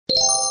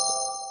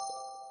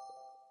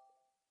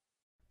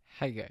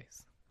Hi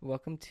guys,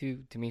 welcome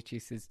to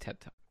Demetrius's TED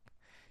Talk.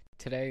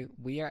 Today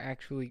we are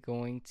actually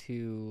going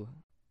to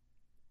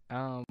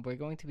we're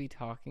going to be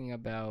talking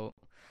about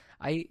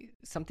I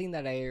something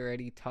that I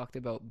already talked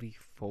about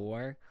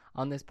before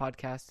on this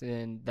podcast,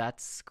 and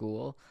that's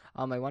school.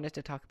 I wanted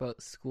to talk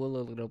about school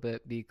a little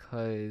bit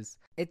because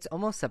it's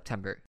almost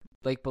September.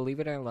 Like believe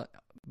it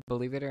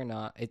or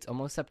not, it's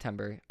almost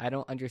September. I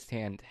don't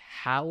understand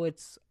how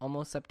it's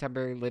almost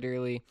September.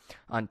 Literally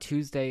on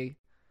Tuesday,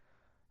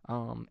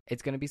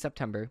 it's gonna be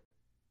September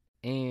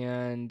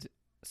and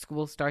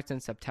school starts in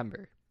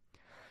September.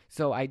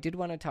 So I did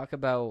want to talk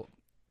about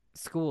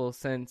school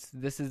since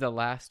this is the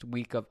last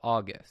week of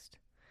August.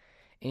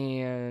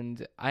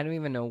 And I don't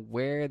even know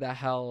where the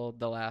hell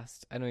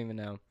I don't even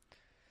know,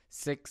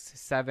 6,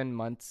 7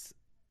 months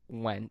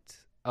went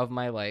of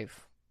my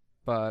life.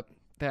 But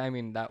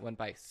that went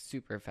by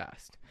super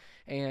fast.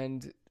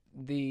 And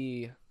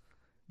the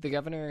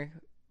governor,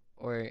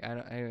 or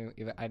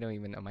I don't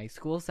even know, my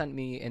school sent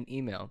me an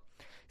email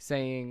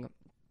saying,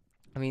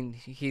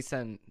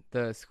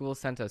 the school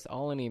sent us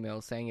all an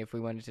email saying if we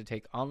wanted to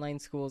take online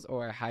schools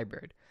or a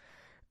hybrid.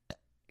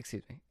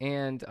 Excuse me.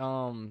 And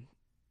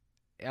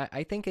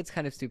I think it's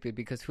kind of stupid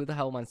because who the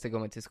hell wants to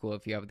go into school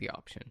if you have the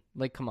option?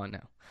 Like, come on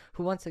now.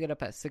 Who wants to get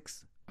up at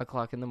 6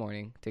 o'clock in the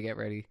morning to get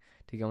ready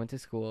to go into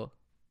school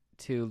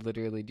to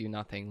literally do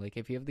nothing? Like,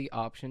 if you have the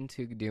option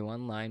to do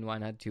online, why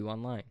not do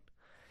online?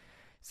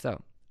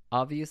 So,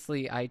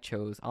 obviously, I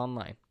chose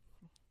online.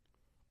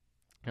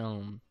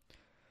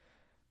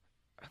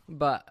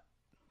 But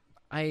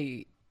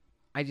I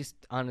I just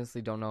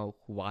honestly don't know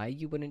why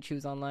you wouldn't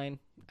choose online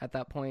at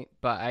that point,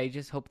 but I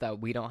just hope that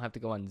we don't have to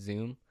go on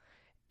Zoom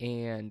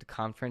and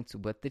conference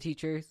with the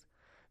teachers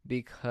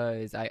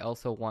because I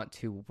also want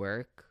to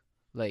work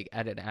like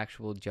at an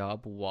actual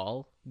job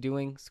while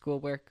doing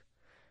schoolwork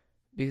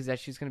because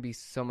that's just going to be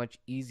so much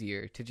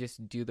easier to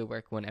just do the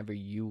work whenever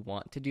you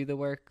want to do the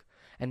work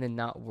and then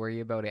not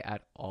worry about it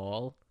at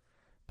all.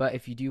 But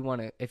if you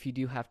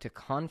do have to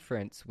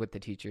conference with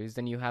the teachers,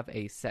 then you have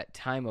a set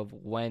time of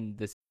when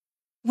the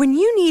When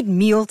you need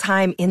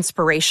mealtime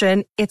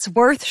inspiration, it's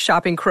worth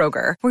shopping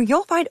Kroger, where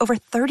you'll find over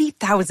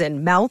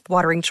 30,000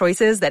 mouth-watering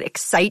choices that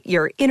excite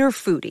your inner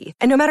foodie.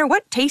 And no matter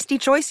what tasty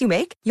choice you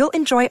make, you'll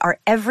enjoy our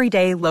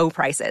everyday low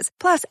prices,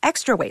 plus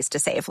extra ways to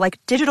save,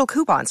 like digital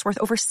coupons worth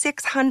over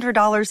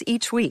 $600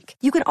 each week.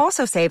 You can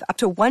also save up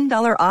to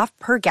 $1 off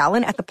per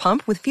gallon at the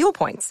pump with fuel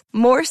points.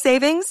 More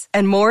savings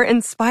and more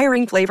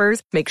inspiring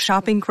flavors make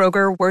shopping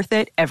Kroger worth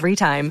it every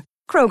time.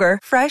 Kroger,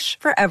 fresh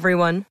for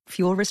everyone.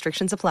 Fuel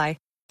restrictions apply.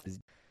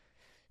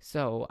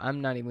 So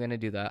I'm not even gonna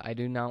do that. I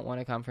do not want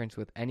a conference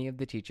with any of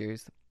the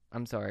teachers.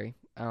 I'm sorry.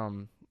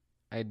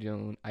 I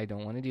don't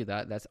want to do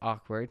that. That's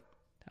awkward.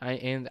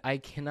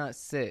 I cannot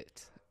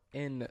sit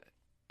in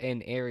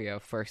an area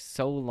for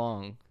so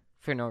long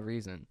for no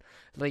reason.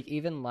 Like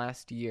even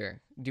last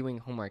year doing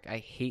homework, I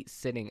hate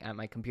sitting at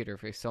my computer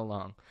for so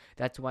long.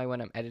 That's why when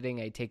I'm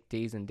editing, I take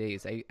days and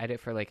days. I edit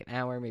for like an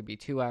hour, maybe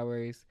 2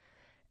 hours,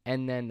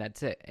 and then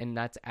that's it. And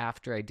that's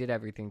after I did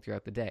everything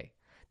throughout the day.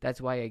 That's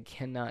why I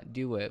cannot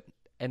do it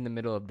in the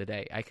middle of the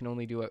day. I can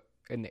only do it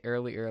in the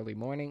early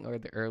morning or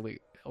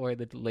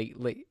the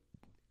late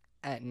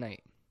at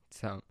night.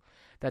 So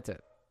that's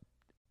it.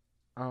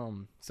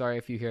 Sorry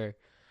if you hear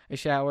a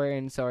shower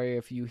and sorry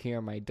if you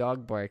hear my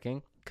dog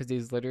barking because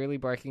he's literally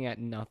barking at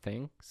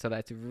nothing. So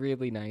that's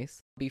really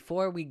nice.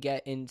 Before we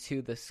get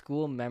into the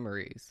school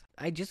memories,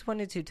 I just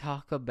wanted to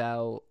talk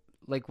about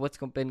like what's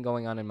been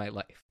going on in my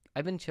life.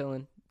 I've been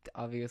chilling.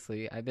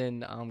 Obviously, I've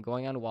been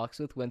going on walks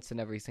with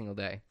Winston every single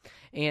day.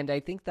 And I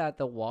think that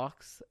the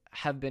walks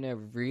have been a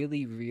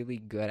really, really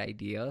good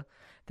idea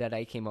that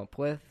I came up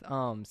with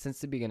since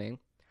the beginning.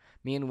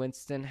 Me and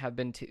Winston have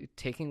been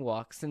taking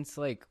walks since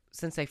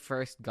I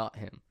first got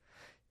him.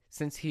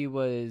 Since he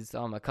was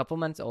a couple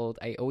months old,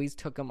 I always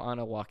took him on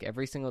a walk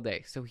every single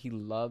day. So he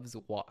loves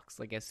walks.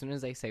 Like as soon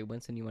as I say,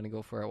 Winston, you want to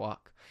go for a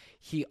walk?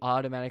 He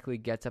automatically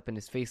gets up and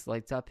his face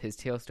lights up, his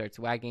tail starts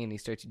wagging, and he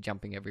starts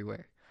jumping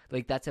everywhere.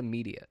 Like that's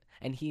immediate,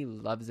 and he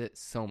loves it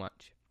so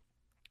much.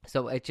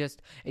 So it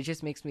just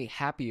makes me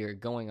happier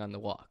going on the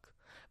walk.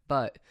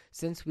 But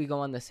since we go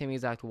on the same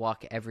exact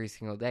walk every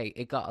single day,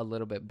 it got a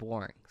little bit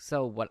boring.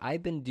 So what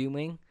I've been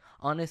doing,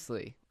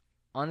 honestly,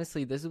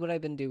 this is what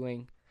I've been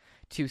doing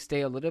to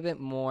stay a little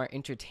bit more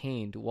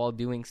entertained while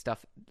doing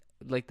stuff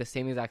like the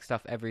same exact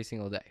stuff every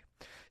single day.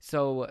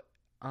 So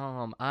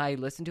I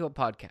listen to a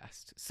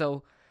podcast.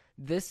 So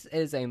this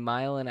is a 1.5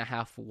 mile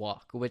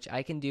walk, which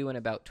I can do in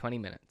about 20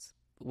 minutes.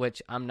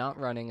 Which I'm not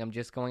running. I'm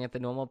just going at the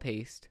normal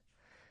pace.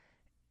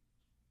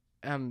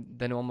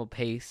 The normal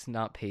pace,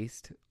 not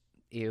paced.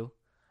 Ew.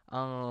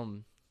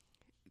 And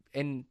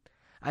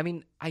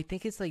I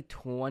think it's like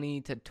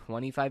 20 to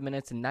 25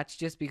 minutes, and that's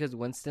just because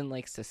Winston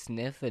likes to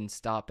sniff and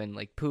stop and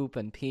like poop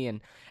and pee,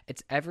 and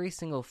it's every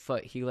single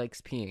foot he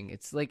likes peeing.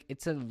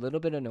 It's a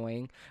little bit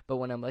annoying, but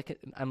when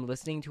I'm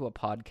listening to a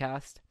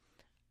podcast,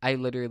 I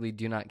literally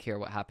do not care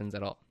what happens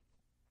at all.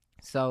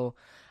 So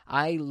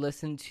I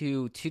listen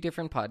to two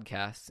different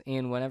podcasts,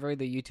 and whenever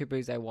the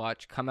YouTubers I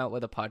watch come out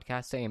with a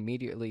podcast, I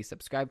immediately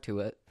subscribe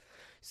to it.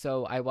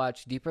 So I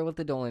watch Deeper with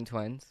the Dolan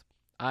Twins.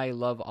 I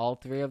love all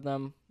three of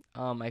them.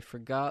 I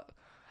forgot.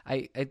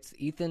 It's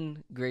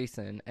Ethan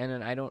Grayson, and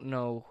then I don't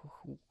know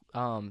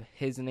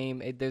his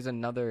name. There's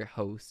another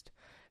host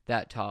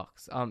that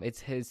talks.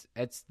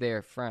 It's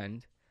their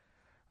friend.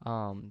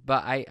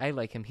 But I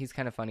like him. He's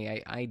kind of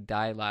funny. I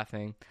die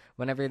laughing.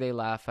 Whenever they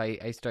laugh,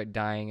 I start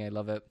dying. I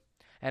love it.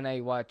 And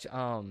I watch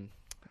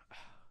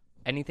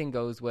Anything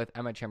Goes with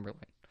Emma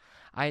Chamberlain.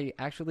 I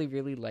actually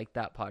really like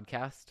that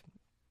podcast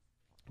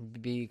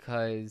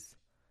because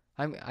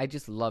I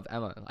just love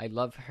Emma. I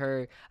love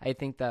her. I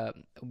think that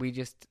we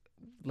just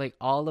like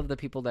all of the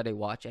people that I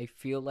watch, I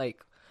feel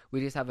like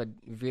we just have a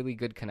really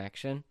good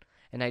connection,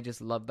 and I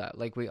just love that.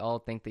 Like we all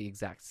think the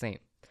exact same.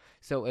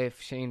 So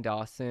if Shane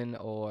Dawson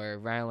or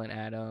Rylan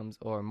Adams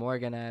or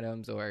Morgan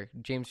Adams or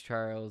James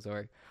Charles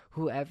or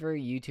whoever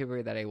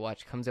YouTuber that I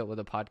watch comes out with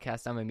a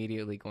podcast, I'm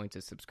immediately going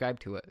to subscribe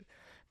to it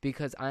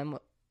because I'm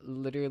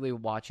literally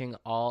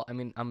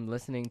I'm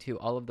listening to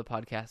all of the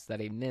podcasts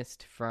that I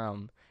missed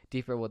from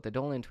Deeper with the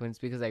Dolan Twins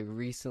because I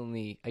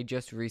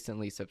just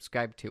recently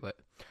subscribed to it.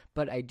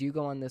 But I do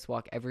go on this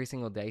walk every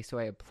single day, so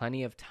I have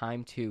plenty of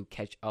time to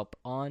catch up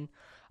on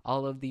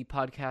all of the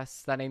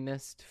podcasts that I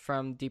missed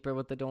from Deeper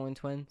with the Dolan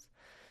Twins.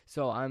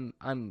 So I'm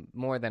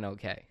more than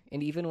okay.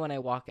 And even when I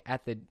walk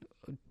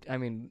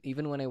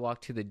even when I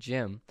walk to the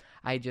gym,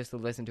 I just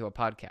listen to a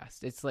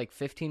podcast. It's like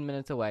 15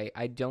 minutes away.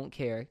 I don't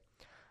care.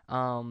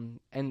 And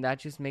that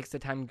just makes the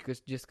time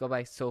just go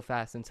by so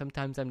fast. And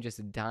sometimes I'm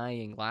just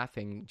dying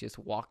laughing, just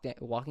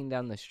walking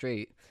down the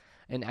street,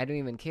 and I don't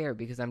even care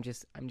because I'm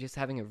just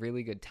having a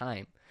really good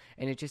time.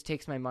 And it just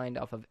takes my mind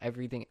off of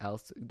everything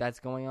else that's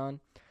going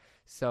on.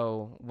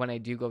 So when I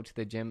do go to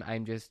the gym,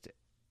 I'm just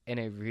in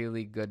a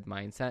really good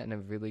mindset and a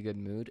really good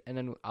mood. And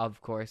then,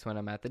 of course, when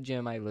I'm at the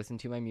gym, I listen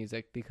to my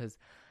music because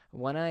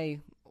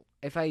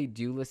if I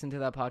do listen to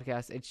that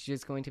podcast, it's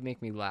just going to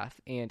make me laugh,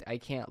 and I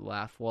can't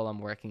laugh while I'm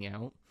working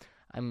out.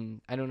 I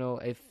don't know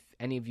if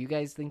any of you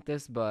guys think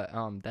this, but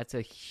that's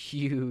a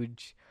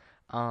huge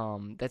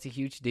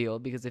deal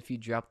because if you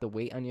drop the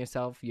weight on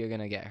yourself, you're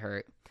gonna get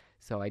hurt.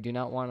 So I do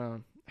not want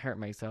to hurt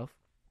myself.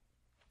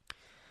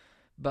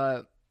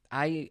 But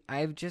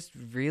I've just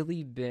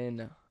really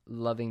been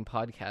loving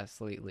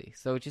podcasts lately.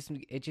 So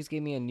it just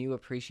gave me a new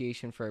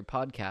appreciation for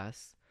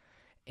podcasts.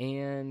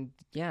 And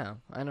I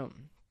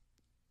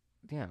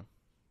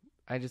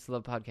just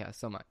love podcasts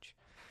so much.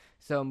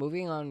 So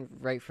moving on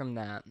right from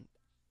that,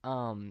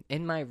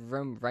 in my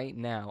room right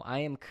now, I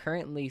am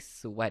currently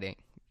sweating.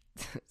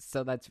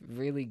 So that's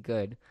really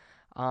good.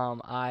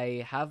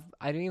 I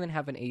don't even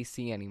have an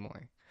AC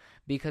anymore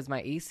because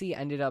my AC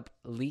ended up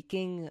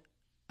leaking.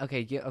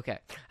 Okay, okay.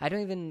 I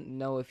don't even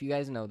know if you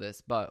guys know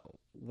this, but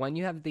when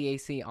you have the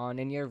AC on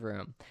in your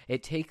room,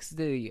 it takes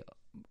the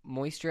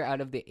moisture out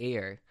of the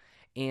air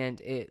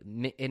and it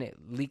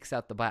leaks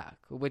out the back,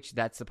 which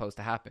that's supposed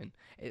to happen.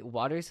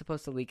 Water is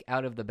supposed to leak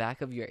out of the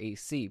back of your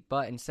AC,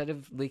 but instead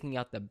of leaking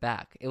out the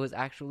back, it was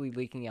actually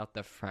leaking out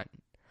the front,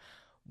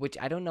 which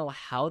I don't know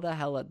how the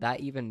hell that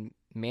even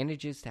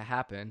manages to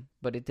happen,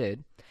 but it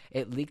did.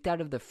 It leaked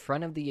out of the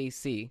front of the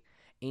AC,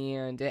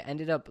 and it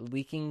ended up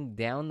leaking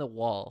down the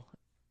wall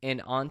and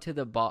onto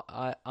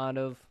out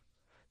of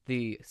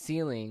the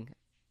ceiling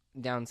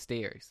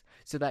downstairs.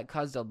 So that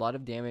caused a lot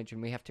of damage,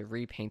 and we have to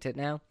repaint it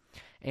now.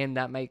 And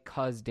that might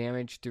cause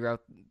damage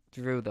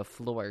through the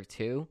floor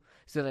too.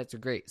 So that's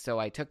great. So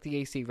I took the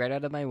AC right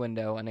out of my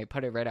window and I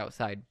put it right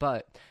outside.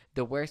 But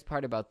the worst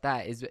part about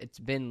that is it's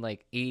been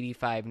like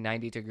 85,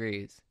 90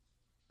 degrees.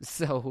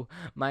 So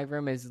my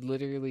room is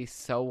literally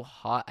so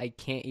hot I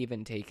can't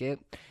even take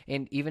it.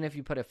 And even if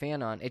you put a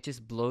fan on, it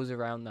just blows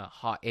around the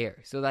hot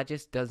air. So that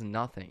just does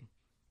nothing.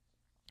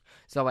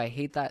 So I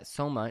hate that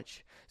so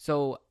much.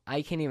 So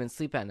I can't even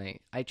sleep at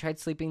night. I tried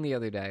sleeping the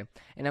other day,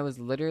 and I was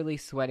literally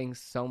sweating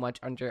so much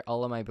under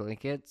all of my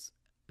blankets.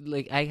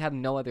 Like, I have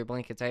no other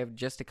blankets. I have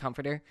just a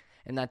comforter,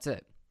 and that's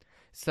it.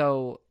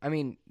 So, I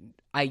mean,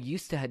 I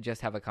used to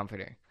just have a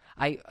comforter.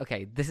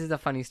 Okay, this is a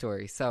funny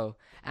story. So,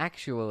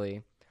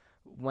 actually,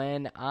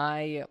 so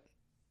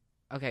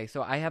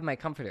I have my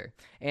comforter,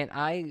 and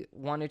I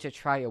wanted to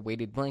try a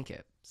weighted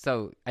blanket.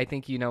 So I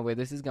think you know where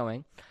this is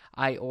going.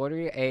 I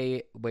ordered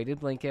a weighted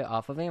blanket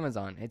off of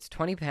Amazon. It's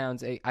 20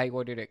 pounds. I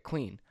ordered it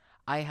queen.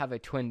 I have a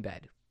twin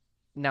bed.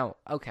 Now,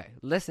 okay,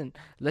 listen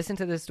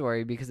to this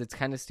story because it's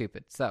kind of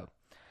stupid. So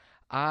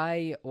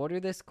I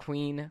ordered this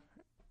queen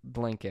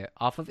blanket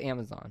off of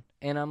Amazon,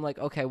 and I'm like,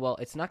 okay, well,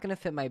 it's not going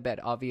to fit my bed.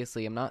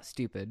 Obviously, I'm not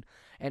stupid,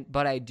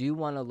 but I do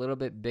want a little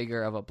bit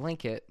bigger of a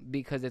blanket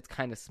because it's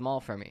kind of small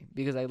for me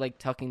because I like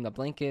tucking the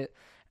blanket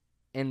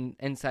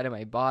inside of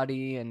my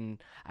body,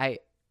 and I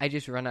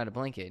just run out of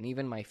blanket, and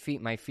even my feet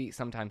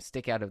sometimes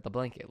stick out of the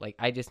blanket. Like,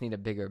 I just need a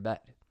bigger bed.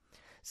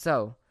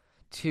 So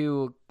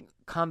to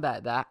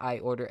combat that, I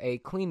order a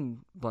queen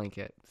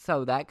blanket.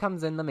 So that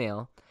comes in the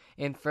mail,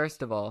 and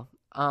first of all,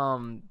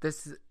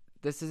 this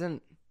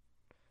isn't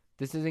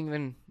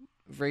even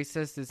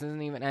racist. This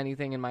isn't even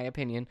anything in my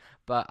opinion,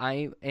 but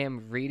I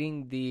am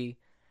reading the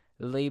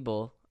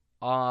label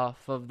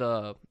off of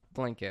the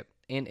blanket,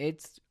 and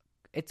it's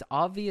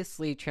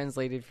obviously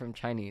translated from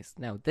Chinese.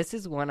 Now, this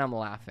is when I'm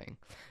laughing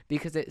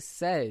because it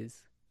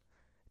says,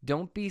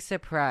 "Don't be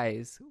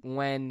surprised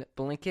when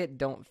blanket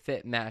don't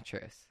fit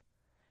mattress."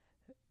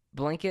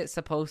 Blanket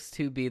supposed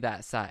to be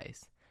that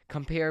size.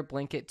 Compare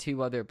blanket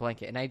to other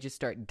blanket, and I just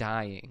start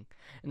dying.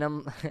 And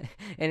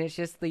and it's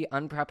just the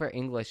improper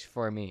English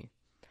for me.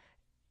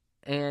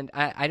 And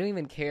I don't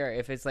even care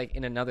if it's like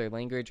in another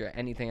language or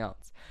anything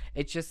else.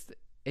 It's just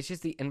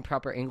the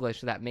improper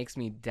English that makes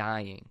me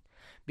dying.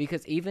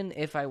 Because even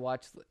if I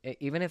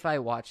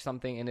watch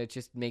something and it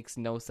just makes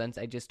no sense,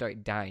 I just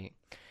start dying.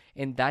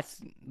 And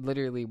that's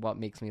literally what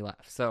makes me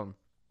laugh. So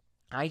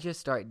I just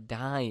start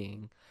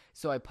dying.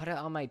 So I put it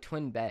on my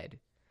twin bed.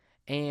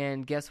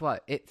 And guess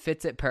what? It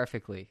fits it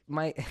perfectly.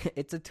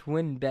 It's a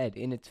twin bed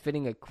and it's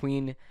fitting a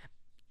queen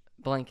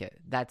blanket.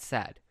 That's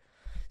sad.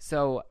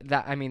 So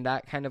that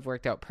kind of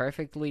worked out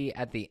perfectly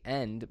at the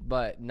end,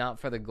 but not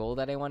for the goal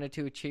that I wanted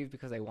to achieve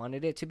because I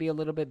wanted it to be a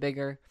little bit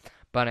bigger.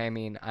 But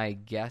I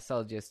guess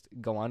I'll just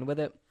go on with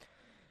it.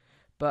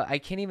 But I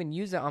can't even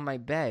use it on my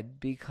bed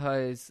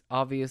because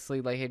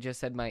obviously, like I just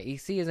said, my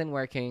AC isn't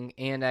working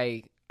and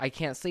I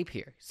can't sleep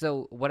here.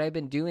 So what I've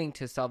been doing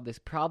to solve this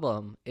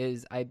problem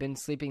is I've been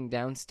sleeping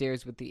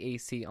downstairs with the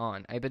AC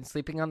on. I've been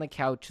sleeping on the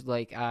couch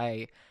like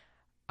I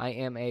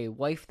am a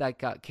wife that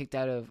got kicked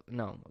out of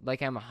no,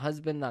 like I'm a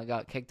husband that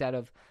got kicked out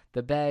of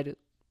the bed.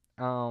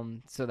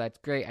 So that's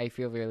great. I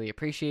feel really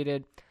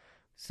appreciated.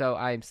 So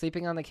I'm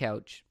sleeping on the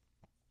couch.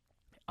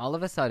 All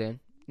of a sudden,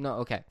 no,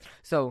 okay.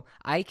 So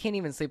I can't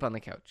even sleep on the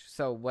couch.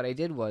 So what I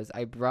did was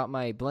I brought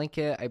my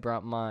blanket, I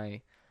brought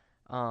my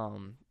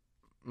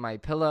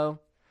pillow,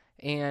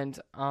 and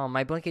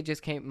my blanket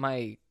just came.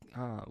 My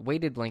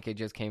weighted blanket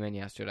just came in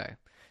yesterday.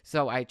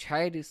 So I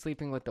tried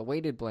sleeping with the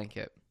weighted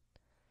blanket.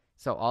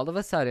 So all of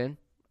a sudden,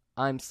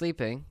 I'm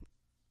sleeping,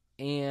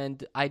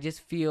 and I just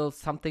feel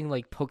something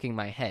like poking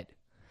my head,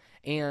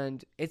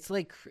 and it's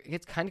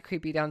kind of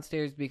creepy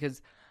downstairs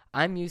because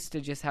I'm used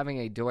to just having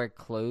a door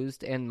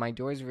closed, and my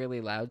door is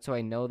really loud, so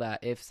I know that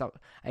if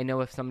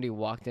somebody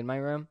walked in my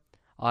room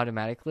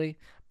automatically.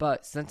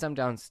 But since I'm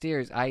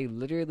downstairs, I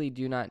literally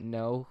do not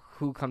know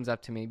who comes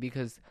up to me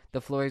because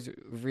the floors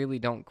really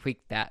don't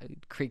creak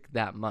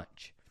that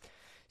much.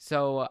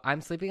 So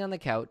I'm sleeping on the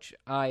couch.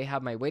 I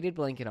have my weighted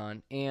blanket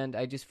on, and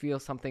I just feel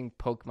something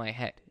poke my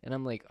head, and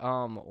I'm like,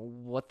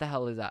 what the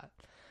hell is that?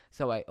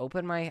 So I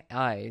open my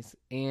eyes,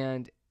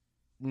 and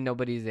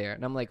nobody's there,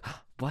 and I'm like,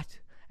 what?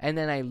 And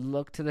then I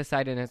look to the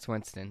side, and it's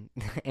Winston,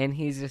 and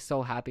he's just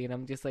so happy, and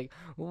I'm just like,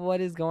 what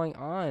is going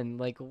on?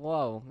 Like,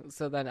 whoa.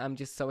 So then I'm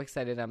just so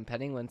excited. I'm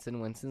petting Winston.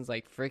 Winston's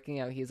like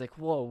freaking out. He's like,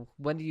 whoa,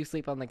 when did you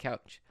sleep on the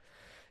couch?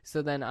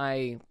 So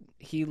then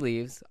he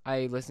leaves.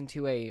 I listen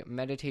to a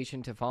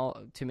meditation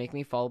to make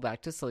me fall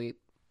back to sleep.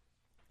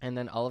 And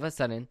then all of a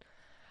sudden,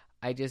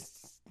 I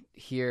just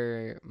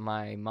hear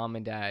my mom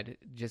and dad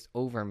just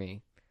over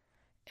me.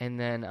 And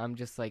then I'm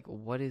just like,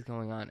 what is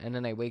going on? And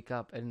then I wake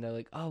up and they're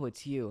like, oh,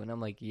 it's you. And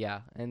I'm like,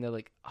 yeah. And they're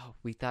like, oh,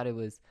 we thought it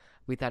was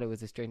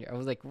a stranger. I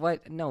was like,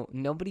 what? No,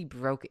 nobody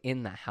broke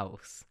in the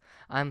house.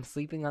 I'm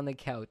sleeping on the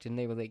couch. And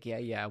they were like,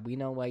 yeah, we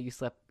know why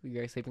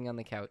you're sleeping on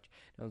the couch.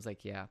 And I was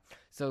like, yeah.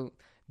 So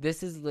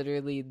this is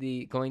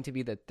literally going to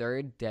be the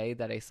third day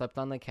that I slept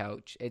on the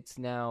couch. It's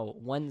now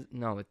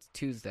it's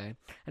Tuesday.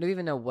 I don't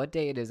even know what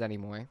day it is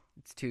anymore.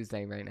 It's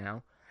Tuesday right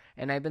now.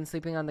 And I've been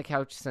sleeping on the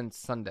couch since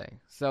Sunday.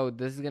 So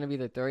this is going to be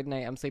the third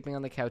night I'm sleeping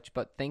on the couch.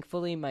 But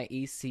thankfully, my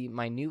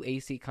new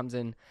AC comes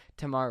in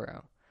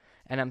tomorrow.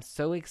 And I'm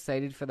so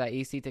excited for that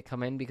AC to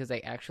come in because I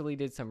actually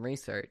did some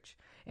research.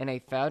 And I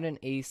found an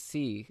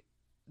AC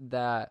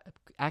that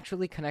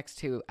actually connects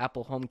to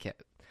Apple HomeKit.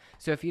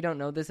 So if you don't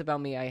know this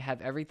about me, I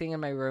have everything in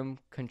my room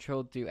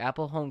controlled through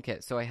Apple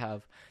HomeKit. So I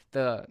have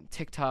the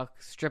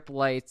TikTok strip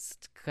lights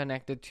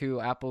connected to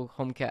Apple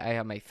HomeKit. I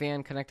have my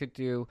fan connected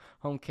to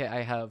HomeKit.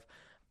 I have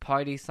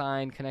party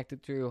sign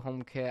connected through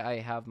HomeKit. I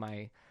have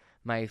my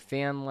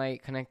fan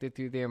light connected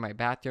through there, my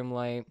bathroom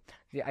light.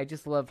 I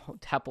just love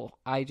Apple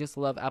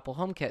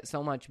HomeKit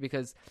so much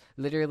because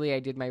literally I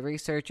did my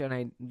research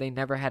and they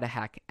never had a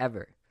hack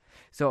ever.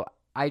 So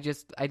I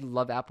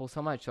love Apple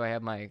so much. So I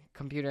have my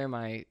computer,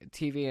 my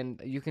TV, and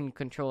you can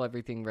control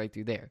everything right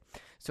through there.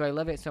 So I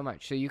love it so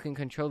much. So you can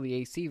control the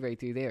AC right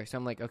through there. So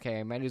I'm like, okay,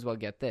 I might as well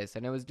get this.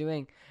 And I was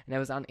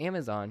on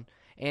Amazon,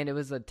 and it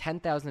was a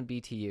 10,000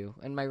 BTU.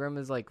 And my room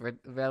is like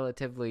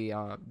relatively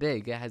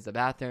big. It has a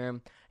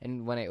bathroom,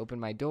 and when I open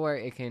my door,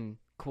 it can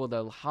cool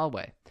the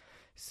hallway.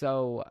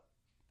 So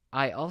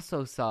I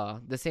also saw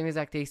the same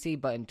exact AC,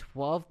 but in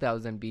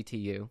 12,000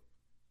 BTU.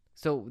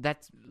 So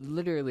that's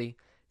literally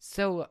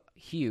so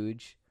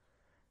huge.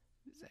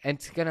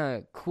 It's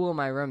gonna cool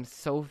my room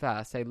so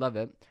fast. I love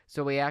it.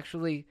 So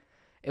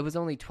it was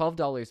only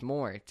 $12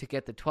 more to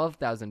get the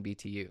 12,000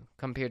 BTU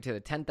compared to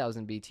the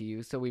 10,000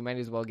 BTU. So we might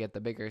as well get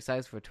the bigger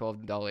size for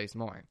 $12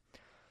 more.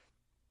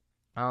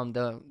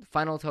 The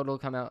final total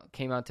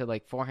came out to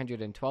like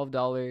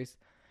 $412.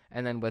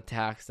 and then with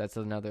tax, that's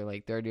another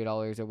like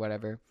 $30 or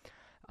whatever.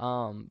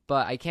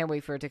 But I can't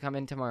wait for it to come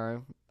in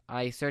tomorrow.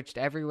 I searched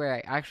everywhere.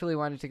 I actually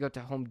wanted to go to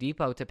Home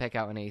Depot to pick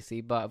out an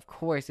AC, but of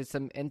course it's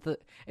in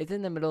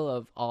the middle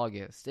of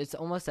August. It's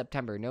almost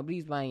September.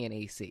 Nobody's buying an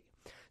AC.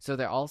 So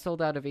they're all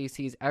sold out of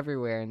ACs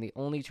everywhere, and the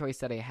only choice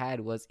that I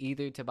had was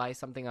either to buy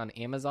something on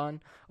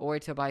Amazon or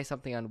to buy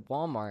something on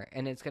Walmart,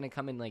 and it's going to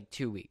come in like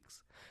 2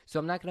 weeks. So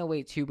I'm not going to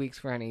wait 2 weeks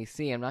for an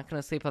AC. I'm not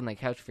going to sleep on the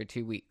couch for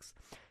 2 weeks.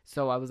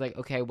 So I was like,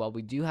 okay, well,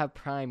 we do have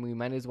Prime. We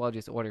might as well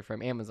just order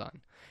from Amazon.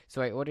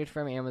 So I ordered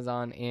from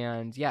Amazon,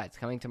 and yeah, it's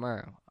coming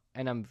tomorrow.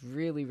 And I'm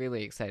really,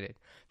 really excited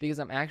because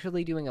I'm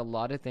actually doing a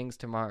lot of things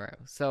tomorrow.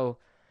 So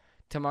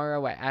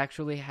tomorrow I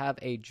actually have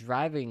a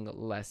driving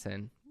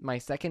lesson, my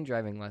second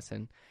driving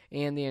lesson,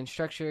 and the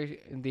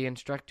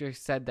instructor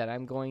said that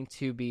I'm going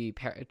to be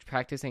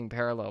practicing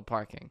parallel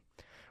parking,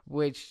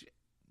 which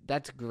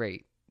that's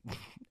great.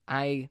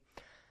 I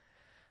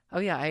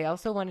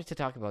also wanted to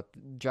talk about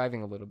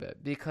driving a little bit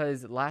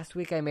because last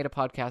week I made a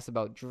podcast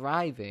about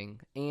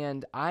driving,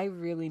 and I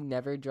really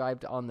never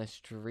drove on the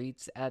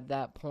streets at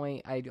that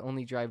point. I'd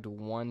only drove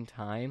one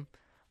time.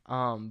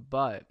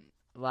 But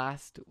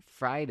last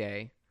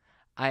Friday,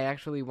 I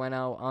actually went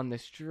out on the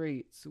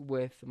streets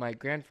with my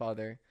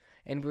grandfather,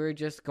 and we were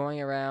just going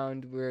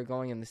around. We were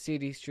going in the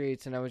city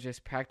streets, and I was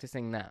just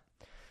practicing that.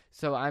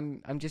 So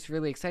I'm just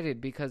really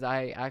excited because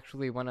I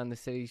actually went on the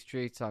city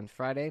streets on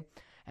Friday.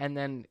 And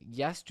then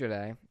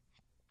yesterday,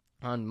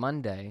 on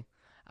Monday,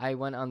 I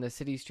went on the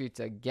city streets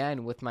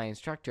again with my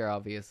instructor,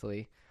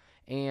 obviously.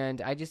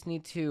 And I just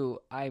need to,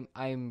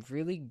 I'm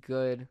really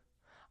good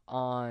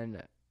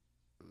on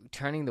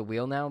turning the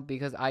wheel now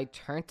because I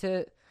turned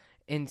it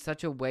in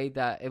such a way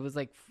that it was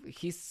like,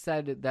 he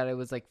said that it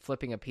was like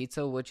flipping a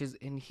pizza,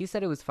 and he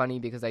said it was funny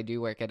because I do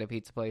work at a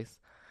pizza place.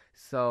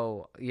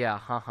 So, yeah,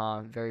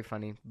 very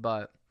funny.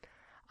 But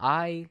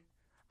I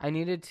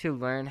needed to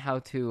learn how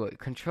to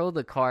control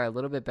the car a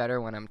little bit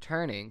better when I'm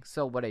turning.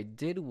 So what I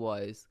did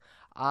was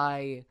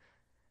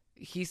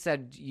he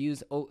said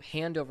use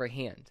hand over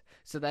hand.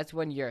 So that's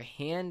when your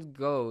hand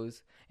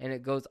goes and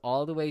it goes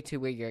all the way to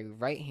where your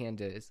right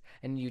hand is.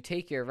 And you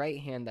take your right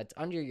hand that's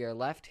under your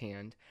left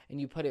hand and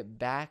you put it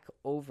back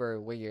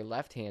over where your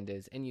left hand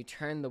is and you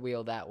turn the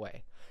wheel that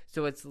way.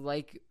 So it's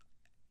like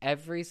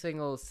every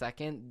single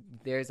second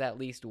there's at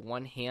least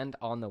one hand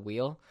on the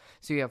wheel.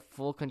 So you have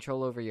full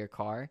control over your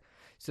car.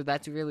 So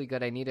that's really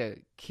good. I need to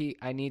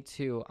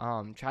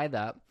try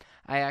that.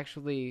 I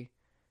actually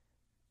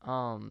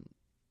I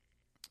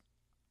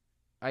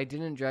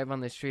didn't drive on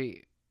the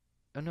street.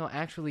 Oh no,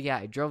 actually yeah,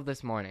 I drove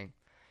this morning.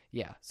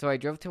 Yeah. So I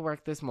drove to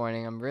work this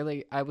morning.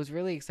 I was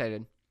really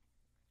excited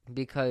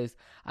because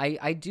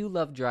I do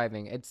love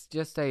driving. It's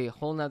just a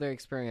whole nother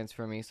experience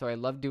for me. So I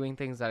love doing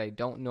things that I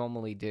don't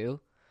normally do.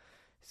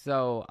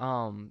 So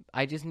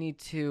I just need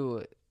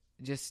to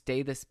just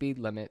stay the speed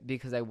limit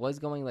because I was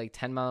going like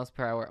 10 miles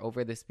per hour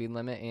over the speed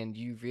limit, and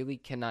you really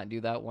cannot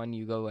do that when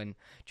you go and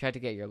try to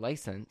get your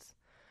license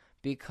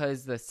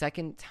because the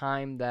second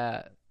time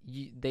that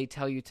they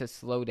tell you to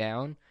slow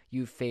down,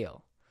 you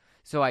fail.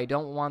 So I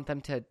don't want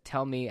them to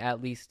tell me I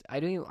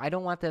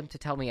don't want them to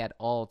tell me at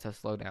all to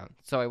slow down.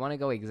 So I want to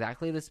go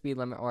exactly the speed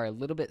limit or a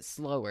little bit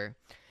slower.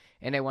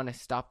 And I want to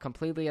stop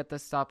completely at the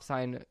stop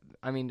sign,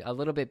 a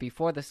little bit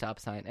before the stop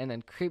sign, and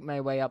then creep my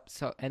way up,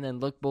 and then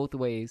look both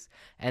ways,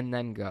 and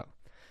then go.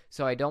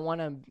 So I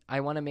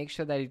want to make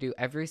sure that I do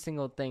every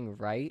single thing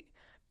right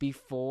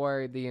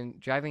before the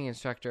driving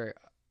instructor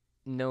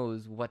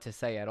knows what to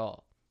say at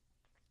all.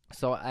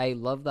 So I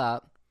love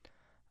that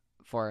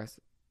for us.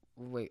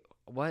 Wait,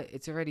 what?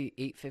 It's already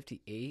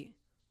 8:58?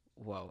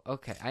 Whoa,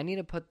 okay. I need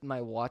to put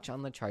my watch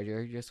on the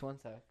charger. Just one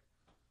sec.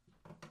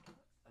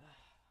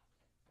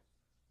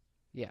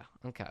 Yeah,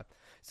 okay.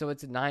 So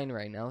it's 9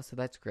 right now, so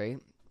that's great.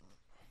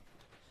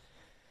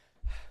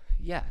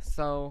 Yeah,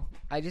 so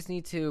I just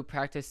need to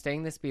practice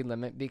staying the speed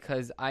limit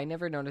because I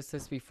never noticed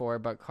this before,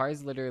 but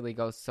cars literally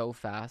go so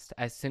fast.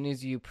 As soon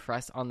as you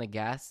press on the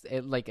gas,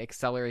 it like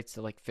accelerates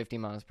to like 50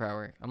 miles per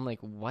hour. I'm like,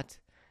 what?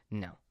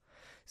 No.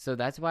 So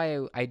that's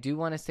why I do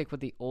want to stick with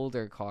the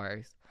older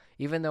cars,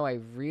 even though I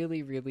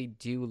really, really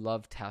do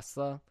love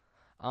Tesla.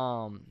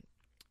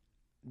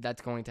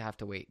 That's going to have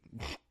to wait.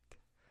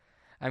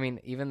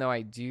 Even though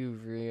I do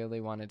really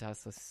want a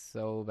Tesla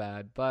so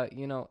bad, but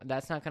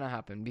that's not gonna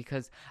happen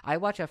because I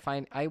watch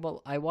finance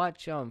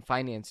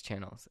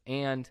channels,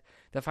 and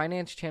the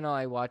finance channel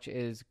I watch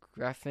is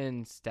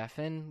Griffin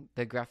Stephan,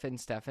 the Griffin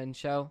Stephan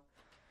show.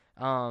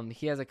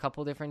 He has a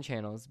couple different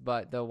channels,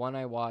 but the one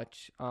I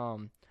watch,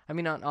 on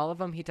all of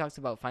them he talks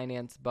about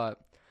finance,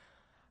 but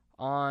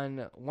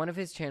on one of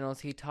his channels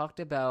he talked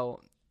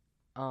about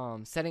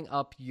setting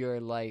up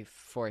your life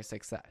for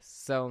success.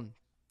 So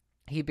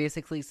he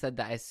basically said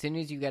that as soon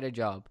as you get a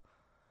job,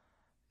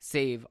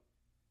 save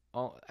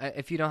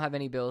if you don't have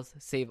any bills,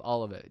 save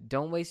all of it.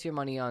 Don't waste your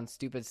money on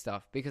stupid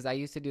stuff because I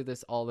used to do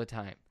this all the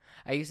time.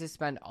 I used to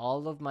spend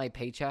all of my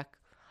paycheck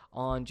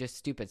on just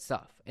stupid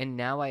stuff. And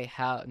now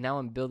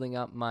I'm building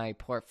up my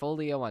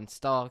portfolio on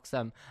stocks.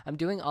 I'm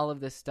doing all of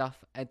this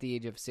stuff at the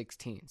age of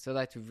 16. So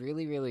that's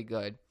really, really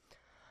good.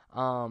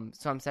 So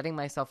I'm setting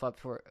myself up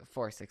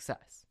for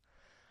success.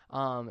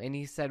 And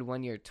he said,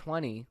 when you're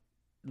 20,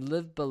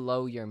 live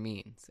below your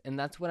means. And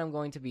that's what I'm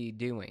going to be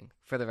doing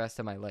for the rest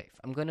of my life.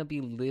 I'm going to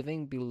be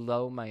living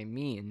below my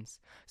means.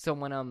 So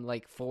when I'm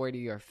like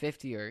 40 or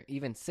 50 or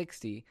even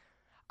 60,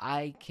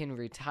 I can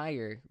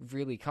retire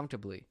really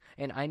comfortably.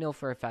 And I know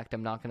for a fact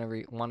I'm not going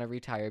to want to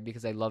retire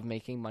because I love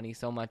making money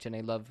so much, and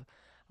I love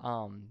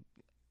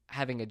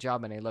having a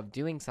job, and I love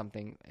doing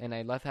something, and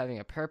I love having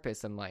a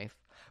purpose in life.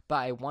 But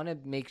I want to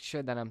make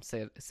sure that I'm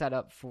set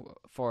up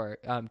for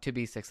to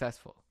be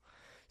successful.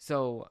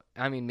 So,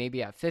 I mean,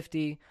 maybe at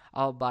 50,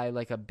 I'll buy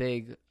like a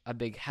big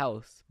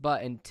house.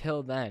 But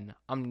until then,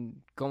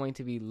 I'm going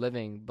to be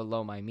living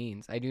below my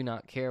means. I do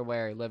not care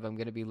where I live. I'm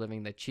going to be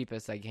living the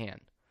cheapest I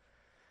can.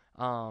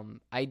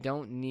 I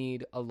don't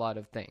need a lot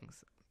of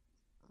things.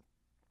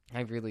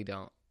 I really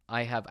don't.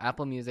 I have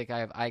Apple Music. I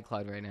have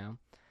iCloud right now.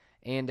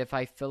 And if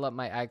I fill up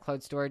my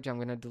iCloud storage, I'm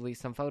going to delete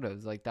some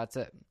photos. Like, that's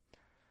it.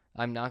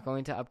 I'm not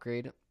going to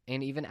upgrade.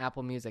 And even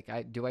Apple Music,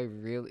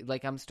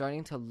 I'm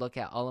starting to look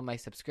at all of my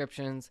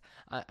subscriptions.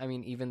 I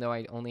mean, even though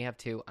I only have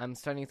 2, I'm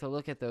starting to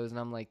look at those, and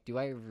I'm like, do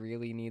I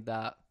really need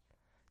that?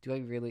 Do I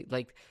really,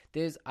 like,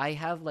 I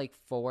have like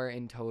 4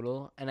 in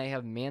total, and I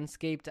have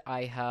Manscaped,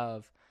 I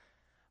have,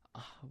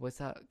 what's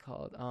that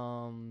called?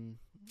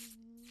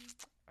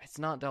 It's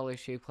not Dollar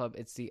Shave Club,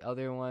 it's the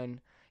other one,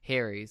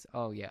 Harry's.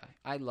 Oh yeah,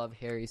 I love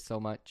Harry's so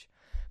much.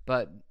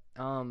 But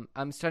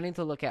I'm starting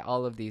to look at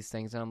all of these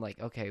things, and I'm like,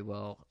 okay,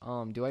 well,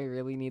 do I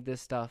really need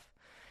this stuff?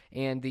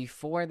 And the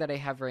 4 that I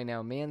have right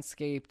now,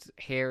 Manscaped,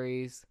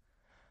 Harry's,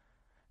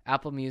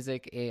 Apple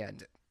Music,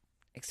 and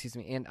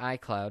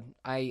iCloud,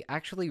 I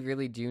actually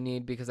really do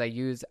need, because I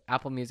use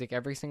Apple Music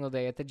every single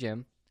day at the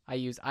gym. I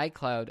use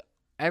iCloud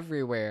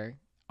everywhere,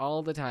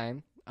 all the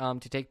time,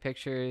 to take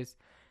pictures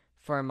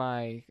for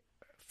my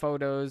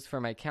photos, for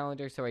my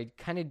calendar, so I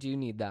kind of do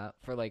need that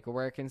for like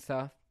work and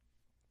stuff.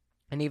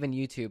 And even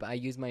YouTube, I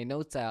use my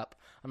Notes app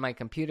on my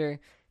computer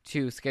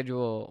to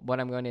schedule what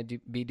I'm going to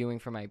be doing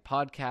for my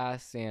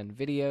podcasts and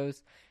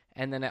videos.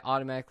 And then it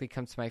automatically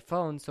comes to my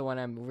phone. So when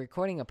I'm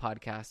recording a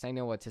podcast, I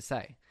know what to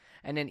say.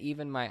 And then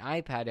even my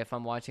iPad, if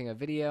I'm watching a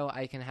video,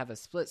 I can have a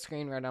split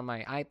screen right on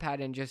my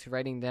iPad and just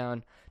writing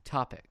down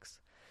topics.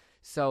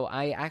 So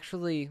I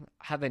actually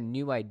have a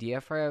new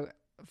idea for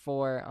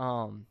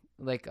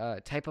like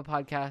a type of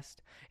podcast.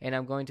 And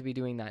I'm going to be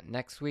doing that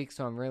next week.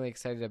 So I'm really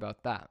excited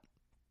about that.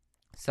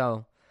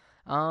 So,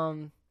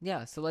 so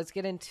let's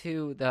get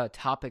into the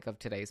topic of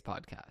today's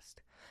podcast,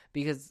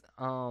 because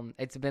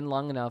it's been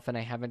long enough and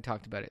I haven't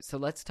talked about it. So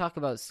let's talk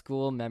about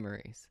school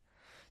memories.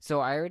 So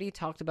I already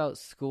talked about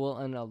school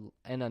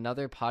in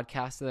another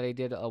podcast that I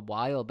did a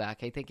while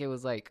back. I think it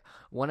was like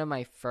one of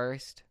my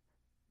first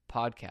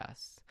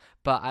podcasts.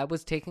 But I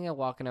was taking a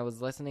walk and I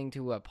was listening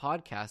to a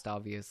podcast,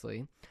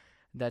 obviously.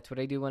 That's what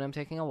I do when I'm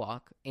taking a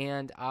walk.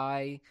 And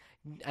I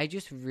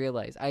just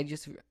realized,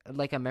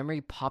 like a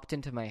memory popped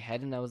into my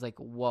head, and I was like,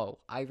 whoa,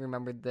 I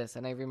remembered this.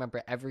 And I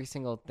remember every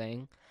single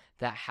thing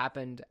that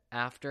happened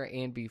after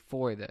and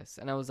before this.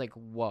 And I was like,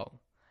 whoa,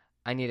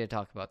 I need to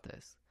talk about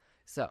this.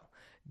 So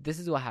this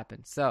is what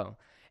happened. So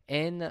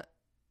I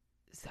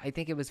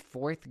think it was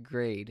 4th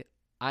grade,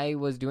 I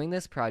was doing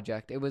this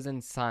project. It was in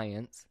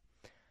science.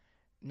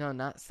 No,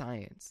 not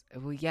science.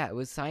 Well, yeah, it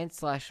was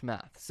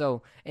science/math.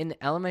 So in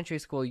elementary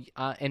school,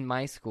 in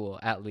my school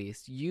at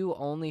least, you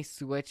only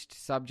switched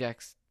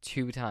subjects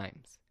 2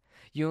 times.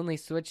 You only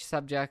switched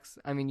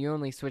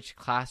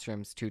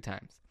classrooms 2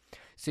 times.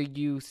 So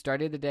you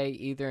started the day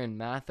either in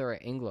math or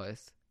English,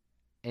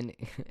 in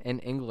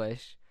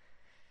English,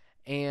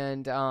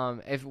 and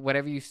if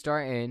whatever you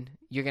start in,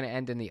 you're gonna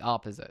end in the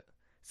opposite.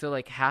 So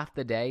like half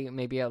the day,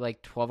 maybe at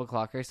like 12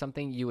 o'clock or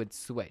something, you would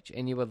switch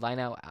and you would line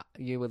up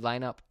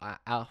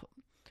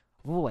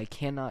Oh, I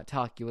cannot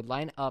talk. You would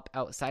line up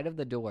outside of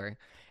the door,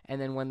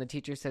 and then when the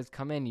teacher says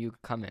come in, you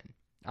come in.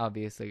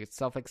 Obviously, it's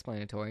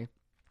self-explanatory.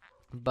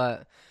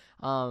 But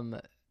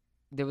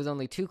there was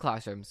only 2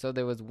 classrooms. So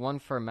there was one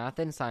for math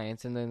and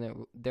science, and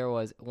then there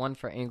was one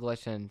for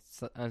English and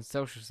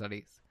social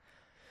studies.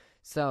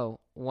 So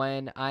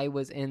when I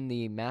was in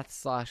the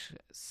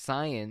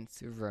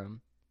math/science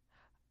room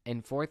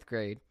in 4th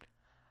grade,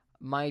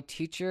 my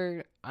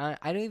teacher, I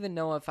don't even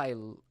know if I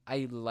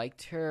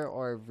liked her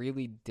or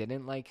really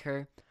didn't like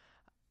her.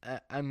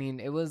 I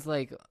mean, I was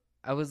like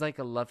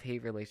a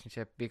love-hate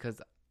relationship,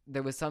 because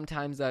there was some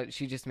times that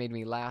she just made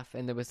me laugh,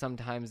 and there was some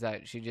times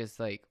that she just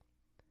like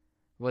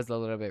was a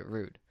little bit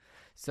rude.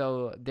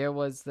 So there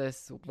was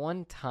this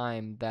one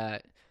time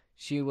that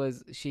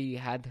she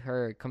had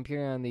her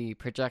computer on the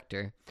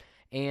projector,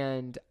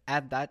 and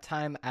at that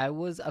time I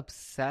was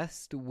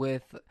obsessed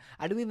with,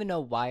 I don't even know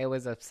why I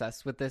was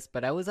obsessed with this,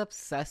 but I was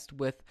obsessed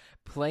with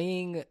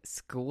playing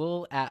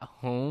school at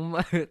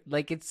home.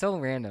 Like, it's so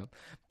random.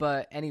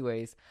 But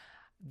anyways,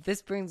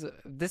 this brings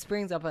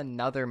up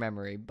another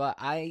memory. But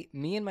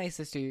me and my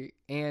sister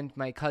and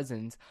my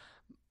cousins,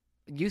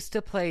 used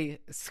to play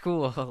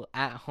school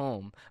at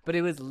home, but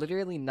it was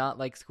literally not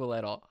like school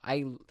at all.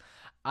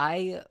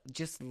 I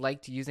just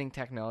liked using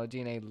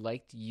technology and I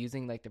liked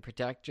using like the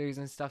projectors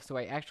and stuff. So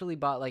I actually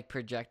bought like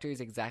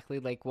projectors exactly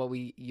like what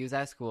we use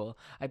at school.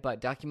 I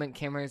bought document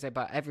cameras, I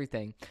bought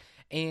everything.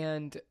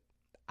 And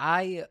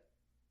I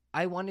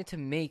I wanted to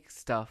make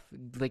stuff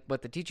like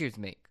what the teachers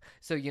make.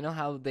 So you know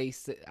how they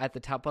sit at the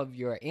top of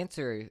your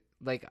answer,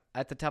 like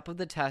at the top of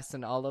the test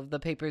and all of the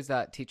papers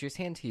that teachers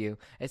hand to you,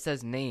 it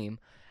says name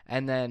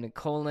and then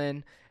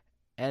colon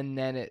and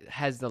then it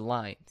has the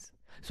lines.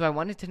 So I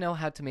wanted to know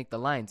how to make the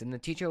lines, and the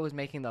teacher was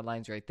making the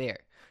lines right there.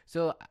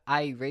 So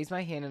I raised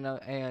my hand,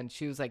 and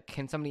she was like,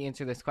 "Can somebody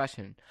answer this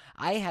question?"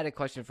 I had a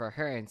question for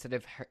her instead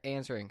of her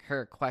answering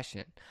her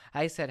question.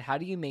 I said, "How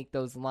do you make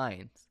those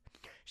lines?"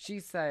 She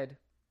said,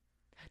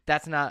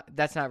 "That's not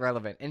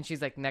relevant." And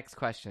she's like, "Next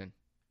question."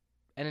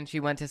 And then she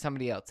went to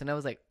somebody else, and I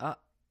was like,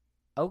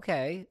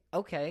 okay,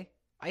 okay,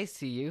 I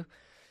see you."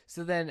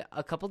 So then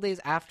a couple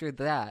days after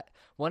that,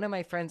 one of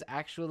my friends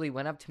actually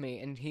went up to me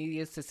and he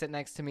used to sit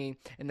next to me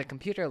in the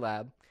computer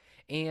lab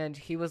and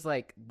he was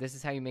like, "This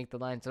is how you make the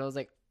lines." And I was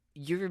like,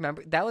 "You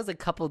remember that was a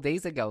couple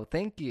days ago.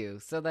 Thank you."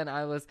 So then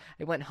I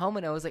went home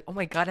and I was like, "Oh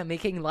my god, I'm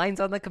making lines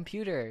on the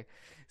computer."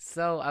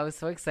 So I was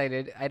so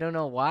excited. I don't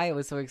know why I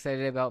was so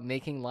excited about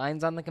making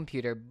lines on the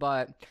computer,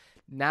 but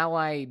now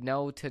I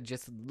know to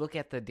just look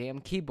at the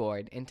damn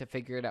keyboard and to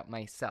figure it out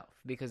myself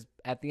because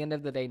at the end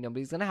of the day,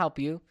 nobody's going to help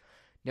you.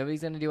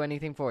 Nobody's going to do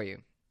anything for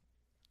you.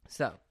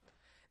 So,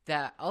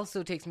 that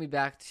also takes me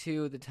back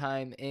to the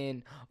time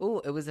in, oh,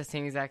 it was the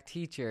same exact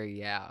teacher.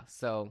 Yeah.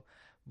 So,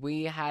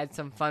 we had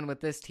some fun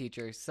with this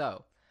teacher.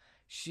 So,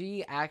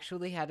 she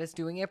actually had us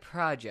doing a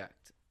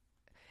project.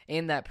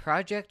 And that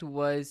project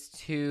was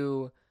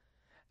to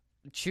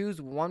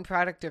choose one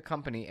product or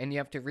company and you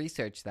have to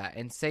research that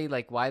and say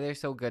like why they're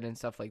so good and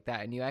stuff like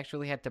that, and you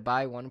actually had to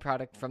buy one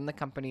product from the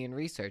company and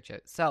research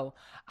it. So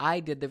I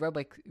did the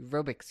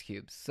Rubik's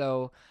cubes.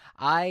 So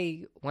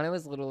I when I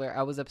was littler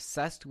I was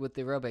obsessed with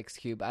the Rubik's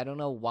cube. I don't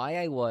know why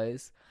I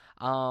was.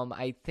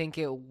 I think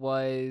it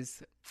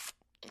was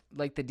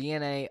like the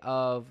DNA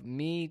of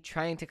me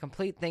trying to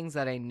complete things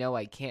that I know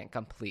I can't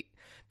complete.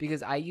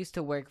 Because I used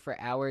to work for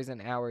hours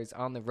and hours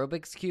on the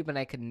Rubik's Cube and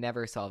I could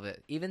never solve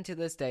it. Even to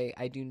this day,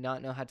 I do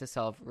not know how to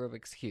solve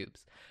Rubik's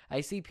Cubes. I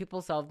see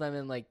people solve them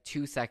in like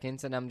 2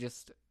 seconds and I'm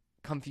just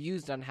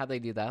confused on how they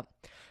do that.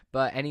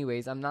 But,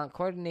 anyways, I'm not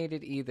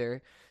coordinated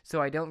either.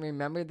 So I don't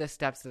remember the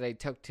steps that I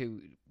took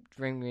to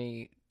bring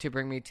me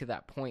to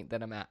that point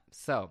that I'm at.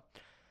 So,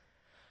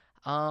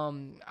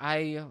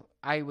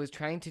 I was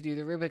trying to do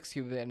the Rubik's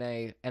cube and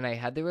I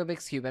had the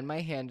Rubik's cube in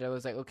my hand. I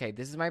was like, okay,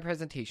 this is my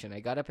presentation.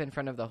 I got up in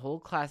front of the whole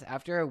class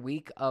after a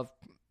week of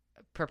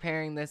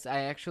preparing this.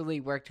 I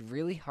actually worked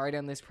really hard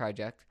on this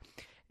project.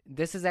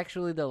 This is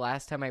actually the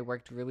last time I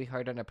worked really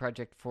hard on a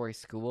project for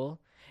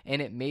school,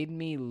 and it made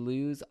me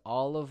lose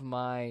all of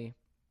my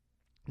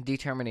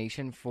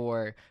determination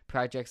for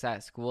projects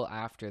at school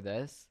after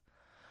this.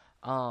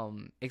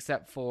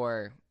 Except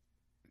for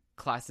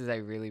classes I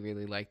really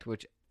really liked,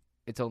 which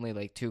it's only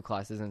like two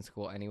classes in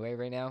school anyway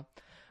right now.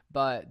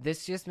 But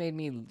this just made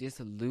me just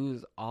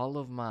lose all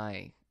of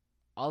my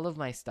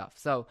stuff.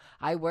 So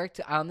I worked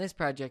on this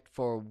project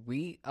for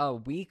a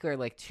week or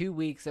like 2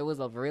 weeks. It was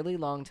a really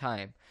long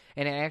time,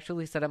 and I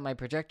actually set up my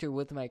projector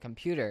with my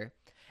computer,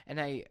 and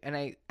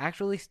I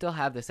actually still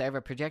have this. I have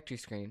a projector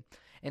screen,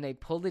 and I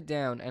pulled it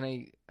down, and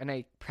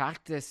I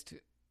practiced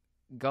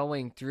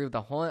going through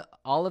the whole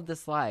all of the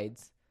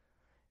slides.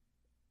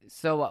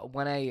 So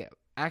when I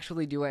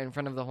actually do it in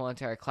front of the whole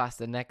entire class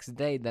the next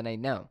day, then I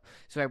know.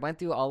 So I went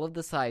through all of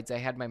the slides. I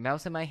had my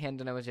mouse in my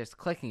hand and I was just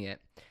clicking it.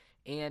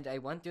 And I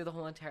went through the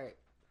whole entire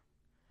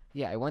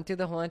I went through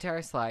the whole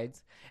entire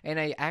slides and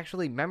I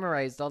actually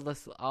memorized all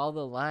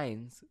the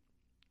lines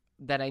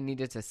that I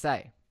needed to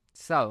say.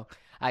 So,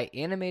 I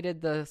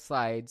animated the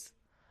slides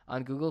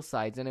on Google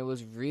Slides and it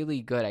was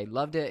really good. I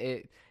loved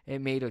it.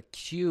 It made a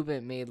cube,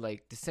 it made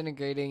like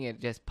disintegrating, it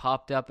just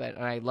popped up and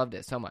I loved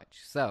it so much.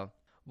 So,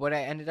 what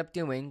I ended up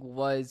doing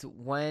was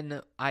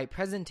when I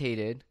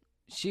presented,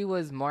 she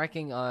was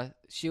marking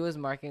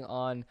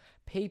on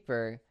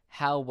paper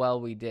how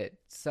well we did.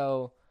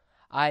 So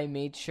I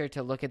made sure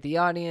to look at the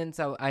audience.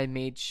 I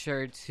made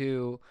sure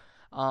to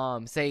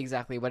say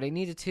exactly what I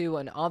needed to,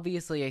 and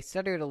obviously I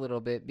stuttered a little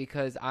bit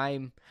because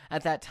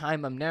at that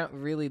time I'm not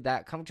really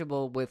that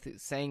comfortable with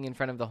saying in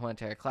front of the whole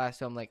entire class.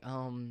 So I'm like,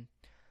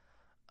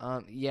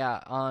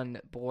 yeah, on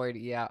board,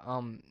 yeah,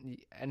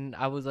 and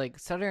I was like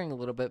stuttering a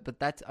little bit, but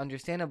that's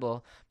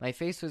understandable. My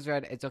face was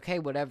red. It's okay,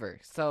 whatever.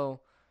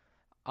 So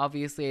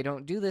obviously, I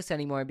don't do this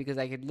anymore because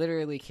I could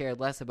literally care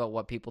less about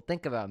what people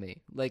think about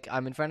me. Like,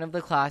 I'm in front of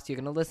the class. You're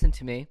gonna listen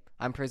to me.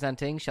 I'm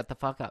presenting. Shut the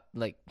fuck up.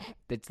 Like,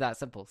 it's that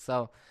simple.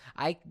 So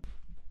I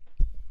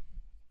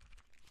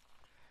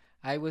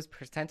I was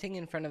presenting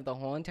in front of the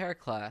whole entire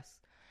class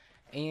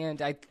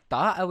and I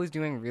thought I was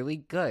doing really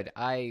good.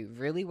 I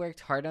really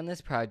worked hard on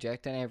this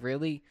project and I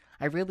really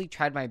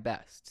tried my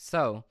best.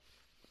 So,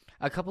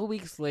 a couple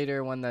weeks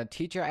later when the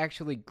teacher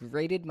actually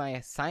graded my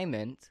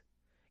assignment,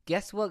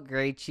 Guess what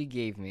grade she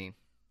gave me?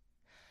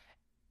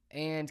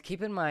 And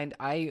keep in mind,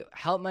 I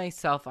held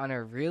myself on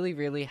a really,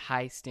 really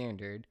high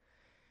standard.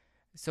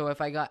 So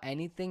if I got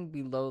anything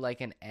below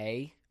like an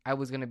A, I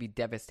was going to be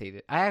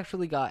devastated. I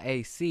actually got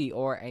a C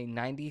or a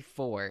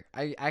 94.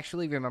 I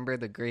actually remember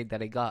the grade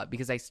that I got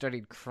because I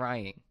started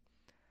crying.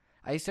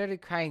 I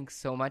started crying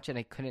so much and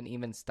I couldn't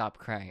even stop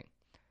crying.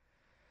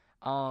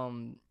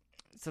 Um,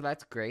 so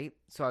that's great.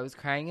 So I was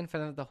crying in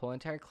front of the whole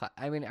entire class.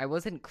 I mean, I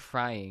wasn't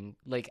crying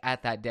like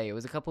at that day. It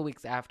was a couple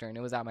weeks after, and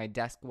it was at my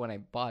desk when I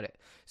bought it.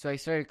 So I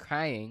started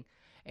crying,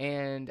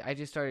 and I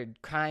just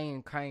started crying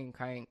and crying and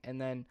crying,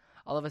 and then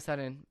all of a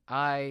sudden,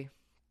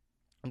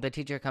 the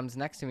teacher comes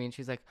next to me, and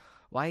she's like,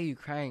 "Why are you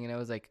crying?" And I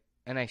was like,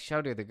 and I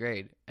showed her the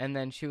grade, and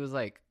then she was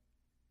like,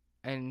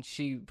 and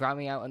she brought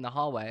me out in the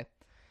hallway,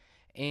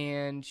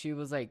 and she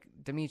was like,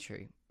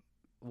 "Dimitri,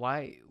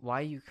 why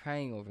are you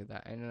crying over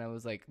that?" And then I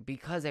was like,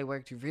 because I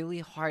worked really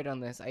hard on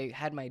this. I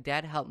had my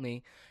dad help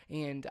me,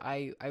 and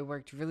I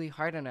worked really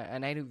hard on it,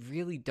 and I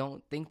really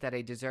don't think that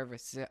I deserve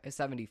a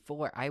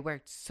 74. I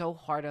worked so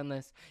hard on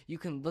this. You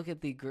can look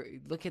at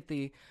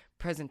the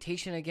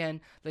presentation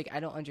again. Like, I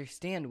don't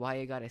understand why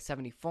I got a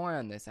 74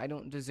 on this. I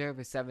don't deserve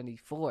a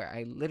 74.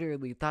 I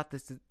literally thought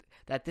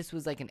this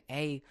was like an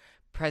A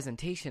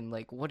presentation.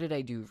 Like, what did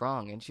I do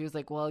wrong? And she was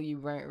like, well, you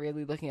weren't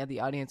really looking at the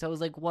audience. I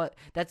was like, what?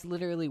 That's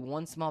literally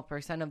one small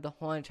percent of the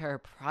whole entire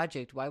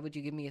project. Why would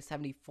you give me a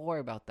 74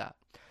 about that?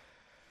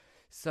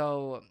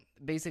 So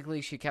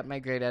basically, she kept my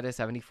grade at a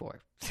 74.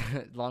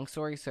 Long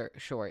story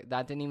short,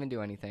 that didn't even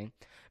do anything.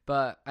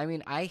 But I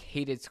mean, I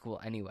hated school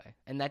anyway,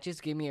 and that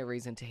just gave me a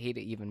reason to hate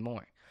it even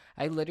more.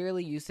 I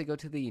literally used to go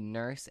to the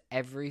nurse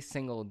every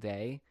single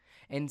day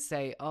and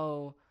say,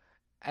 oh,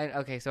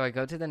 okay, so I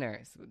go to the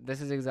nurse.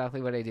 This is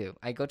exactly what I do.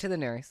 I go to the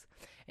nurse,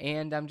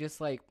 and I'm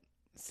just like,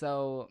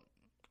 so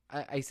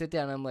I sit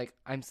down. I'm like,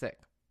 I'm sick.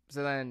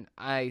 So then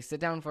I sit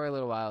down for a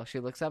little while. She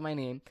looks at my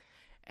name,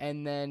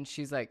 and then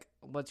she's like,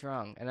 "What's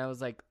wrong?" And I was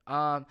like,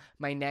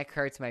 my neck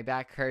hurts, my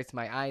back hurts,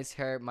 my eyes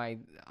hurt, my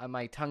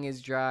tongue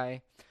is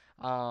dry."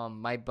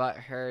 My butt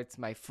hurts,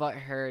 my foot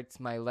hurts,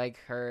 my leg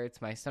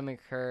hurts, my stomach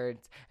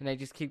hurts, and I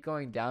just keep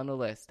going down the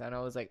list. And I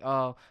was like,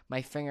 oh,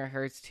 my finger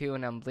hurts too,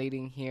 and I'm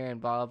bleeding here,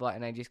 and blah, blah, blah.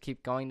 And I just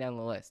keep going down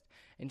the list.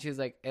 And she was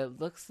like, it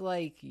looks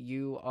like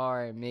you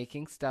are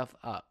making stuff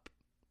up.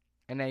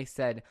 And I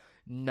said,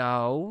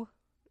 no.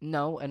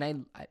 No,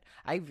 and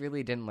I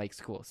really didn't like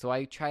school, so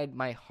I tried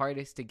my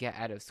hardest to get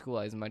out of school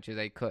as much as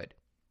I could.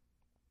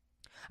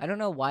 I don't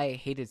know why I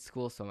hated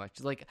school so much.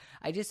 Like,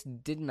 I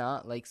just did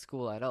not like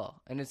school at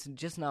all. And it's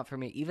just not for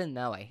me. Even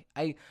now,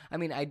 I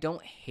mean, I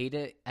don't hate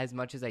it as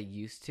much as I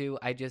used to.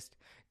 I just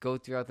go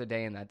throughout the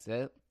day and that's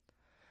it.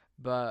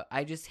 But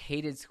I just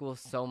hated school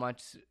so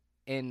much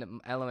in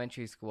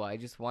elementary school. I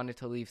just wanted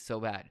to leave so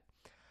bad.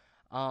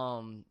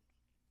 Um,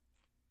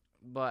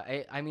 but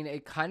I mean,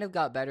 it kind of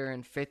got better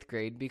in fifth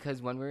grade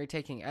because when we were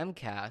taking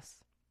MCAS,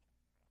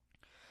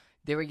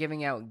 they were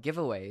giving out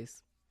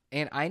giveaways,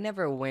 and I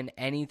never win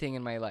anything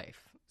in my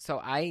life. So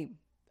I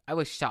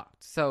was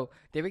shocked. So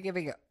they were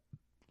giving,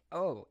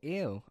 oh,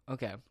 ew.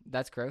 Okay,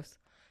 that's gross.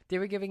 They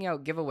were giving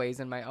out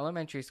giveaways in my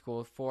elementary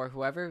school for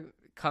whoever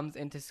comes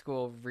into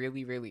school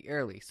really, really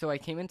early. So I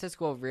came into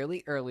school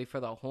really early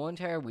for the whole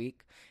entire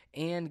week,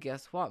 and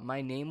guess what?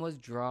 My name was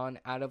drawn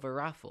out of a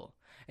raffle.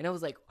 And I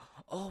was like,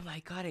 oh my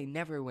God, I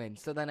never win.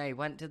 So then I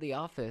went to the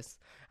office,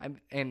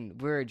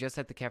 and we were just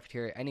at the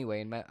cafeteria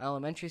anyway. In my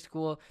elementary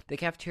school, the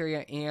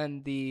cafeteria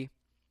and the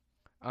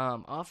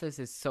office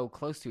is so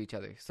close to each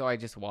other. So I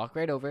just walk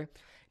right over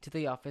to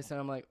the office, and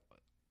I'm like,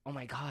 oh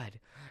my God.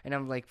 And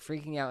I'm like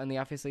freaking out. And the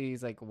office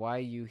lady's like, why are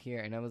you here?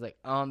 And I was like,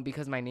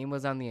 because my name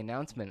was on the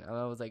announcement. And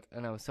I was like,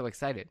 and I was so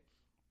excited.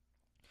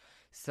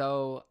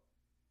 So,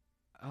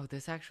 oh,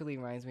 this actually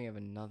reminds me of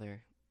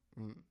another.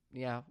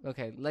 Yeah,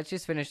 okay. Let's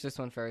just finish this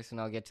one first,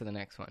 and I'll get to the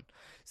next one.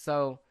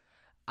 So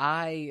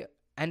I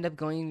end up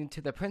going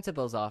to the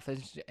principal's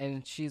office,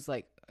 and she's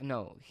like,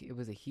 no, it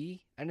was a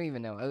he? I don't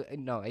even know.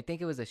 No, I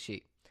think it was a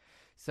she.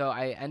 So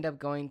I end up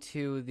going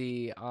to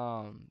the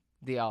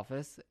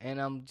office, and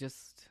I'm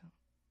just,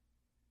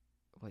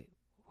 wait,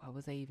 what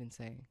was I even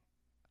saying?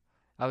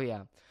 Oh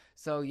yeah.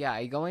 So yeah,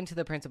 I go into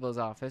the principal's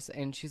office,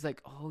 and she's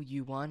like, "Oh,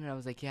 you won?" And I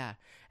was like, "Yeah."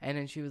 And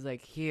then she was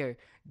like, "Here,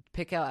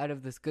 pick out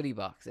of this goodie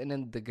box." And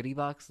then the goodie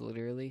box,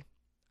 literally,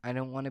 I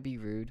don't want to be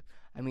rude.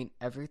 I mean,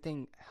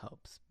 everything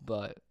helps,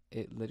 but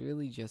it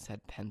literally just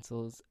had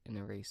pencils and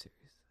erasers.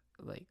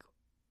 Like,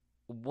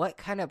 what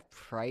kind of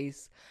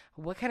price?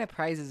 What kind of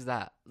prize is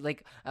that?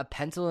 Like a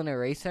pencil and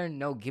eraser?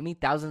 No, give me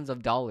thousands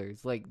of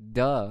dollars. Like,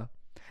 duh.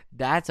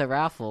 That's a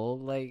raffle.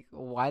 Like,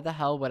 why the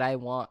hell would I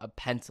want a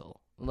pencil?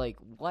 Like,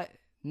 what?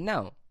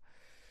 No.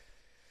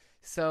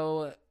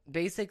 So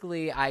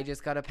basically, I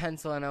just got a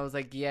pencil, and I was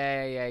like,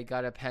 yay, I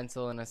got a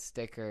pencil and a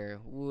sticker.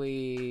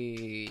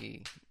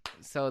 Wee.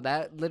 So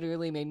that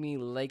literally made me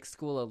like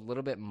school a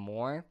little bit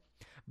more.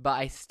 But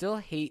I still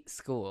hate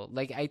school.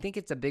 Like, I think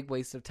it's a big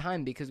waste of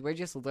time because we're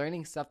just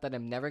learning stuff that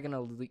I'm never going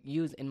to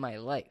use in my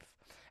life.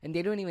 And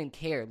they don't even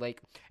care.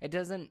 Like, it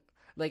doesn't,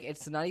 like,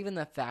 it's not even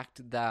the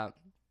fact that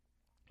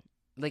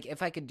like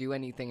if I could do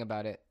anything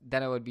about it,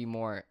 then I would be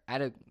more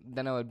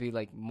then I would be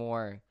like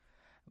more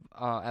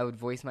I would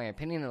voice my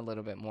opinion a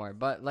little bit more.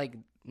 But like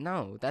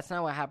no, that's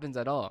not what happens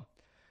at all.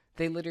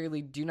 They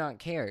literally do not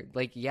care.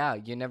 Like, yeah,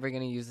 you're never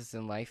going to use this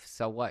in life,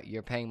 so what?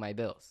 You're paying my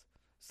bills.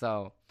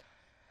 So,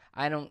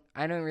 I don't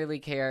really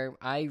care.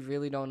 I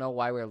really don't know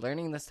why we're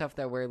learning the stuff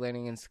that we're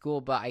learning in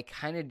school, but I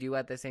kind of do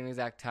at the same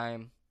exact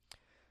time.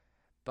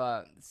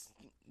 But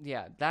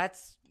yeah,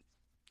 that's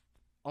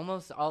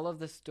almost all of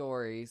the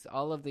stories,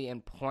 all of the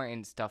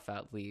important stuff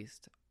at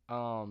least.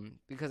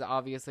 Because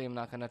obviously I'm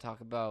not going to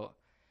talk about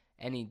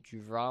any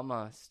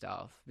drama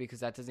stuff because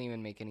that doesn't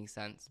even make any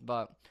sense.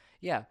 But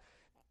yeah,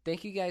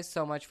 thank you guys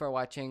so much for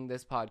watching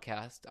this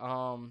podcast.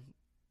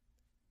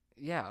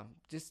 Yeah,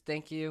 just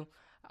thank you.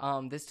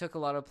 This took a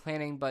lot of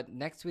planning, but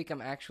next week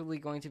I'm actually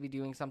going to be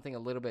doing something a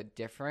little bit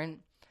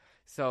different.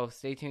 So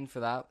stay tuned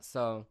for that.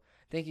 So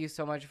thank you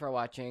so much for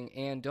watching,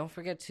 and don't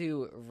forget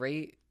to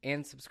rate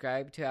and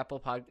subscribe to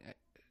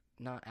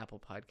not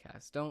Apple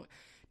Podcasts.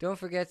 Don't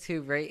forget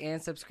to rate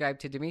and subscribe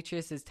to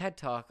Demetrius's TED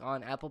Talk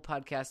on Apple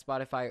Podcasts,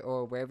 Spotify,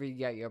 or wherever you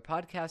get your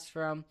podcasts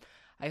from.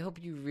 I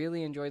hope you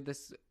really enjoyed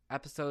this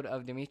episode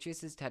of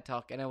Demetrius's TED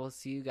Talk, and I will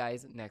see you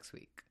guys next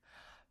week.